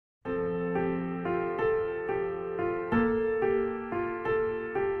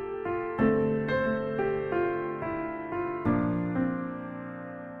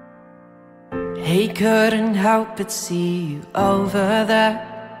He couldn't help but see you over there.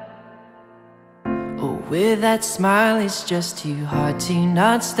 Oh, with that smile, it's just too hard to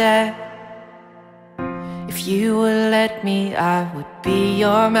not stare. If you would let me, I would be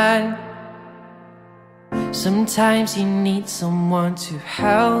your man. Sometimes you need someone to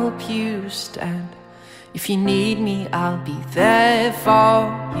help you stand. If you need me, I'll be there for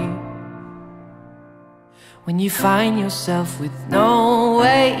you. When you find yourself with no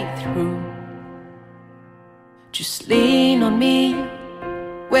way through, just lean on me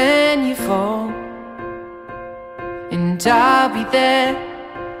when you fall, and I'll be there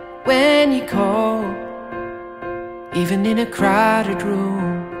when you call. Even in a crowded room,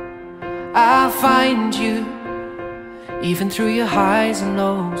 I'll find you. Even through your highs and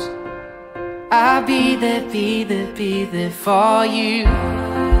lows, I'll be there, be there, be there for you.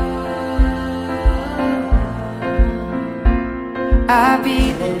 I'll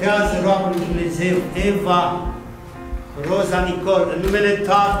be there. Botează, roagă lui Dumnezeu, Eva, Roza Nicol, în numele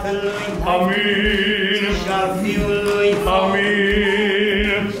Tatălui, amin, și al Fiului,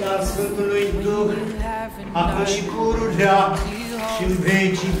 amin, și al Sfântului Duh, acum și pururea, și în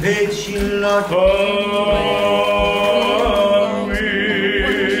vecii vecilor. Amin.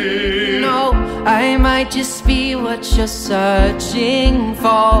 No, I might just be what you're searching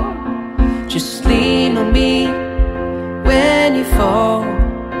for. Just lean on me when you fall,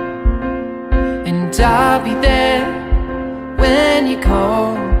 and I'll be there when you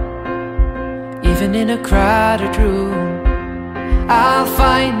call. Even in a crowded room, I'll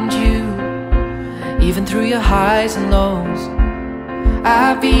find you. Even through your highs and lows,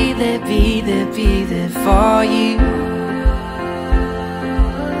 I'll be there, be there, be there for you.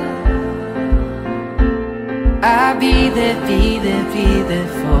 I'll be there, be there, be there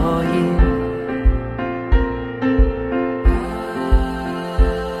for you.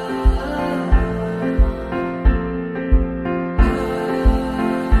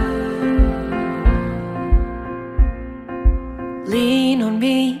 Lean on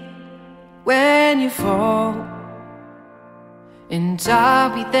me when you fall, and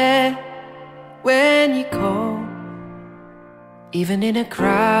I'll be there when you call. Even in a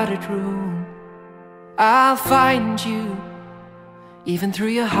crowded room, I'll find you. Even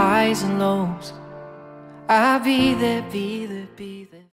through your highs and lows, I'll be there, be there, be there.